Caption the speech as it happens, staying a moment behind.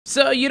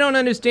So you don't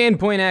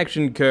understand point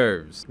action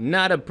curves.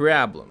 Not a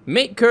problem.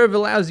 Make curve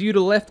allows you to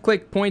left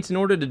click points in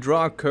order to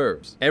draw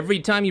curves.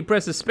 Every time you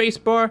press a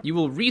spacebar, you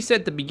will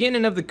reset the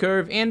beginning of the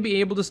curve and be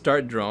able to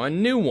start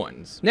drawing new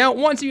ones. Now,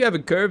 once you have a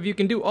curve, you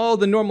can do all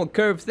the normal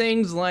curve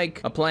things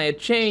like apply a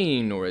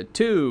chain or a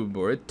tube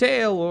or a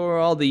tail or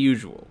all the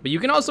usual. But you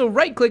can also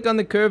right click on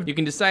the curve. You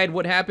can decide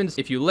what happens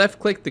if you left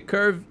click the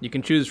curve. You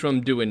can choose from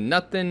doing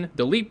nothing,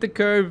 delete the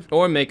curve,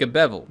 or make a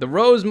bevel. The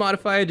rows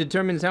modifier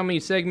determines how many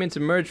segments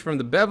emerge from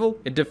the bevel.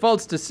 It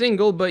defaults to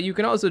single, but you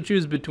can also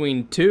choose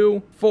between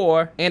 2,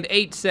 4, and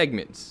 8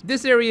 segments.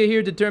 This area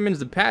here determines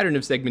the pattern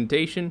of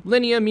segmentation.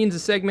 Linear means a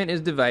segment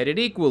is divided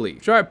equally.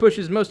 Sharp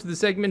pushes most of the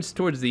segments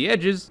towards the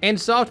edges, and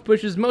soft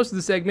pushes most of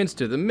the segments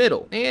to the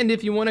middle. And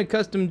if you want a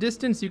custom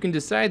distance, you can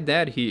decide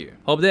that here.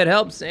 Hope that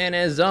helps, and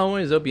as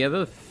always, hope you have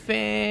a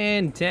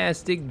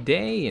fantastic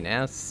day, and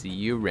I'll see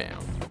you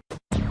around.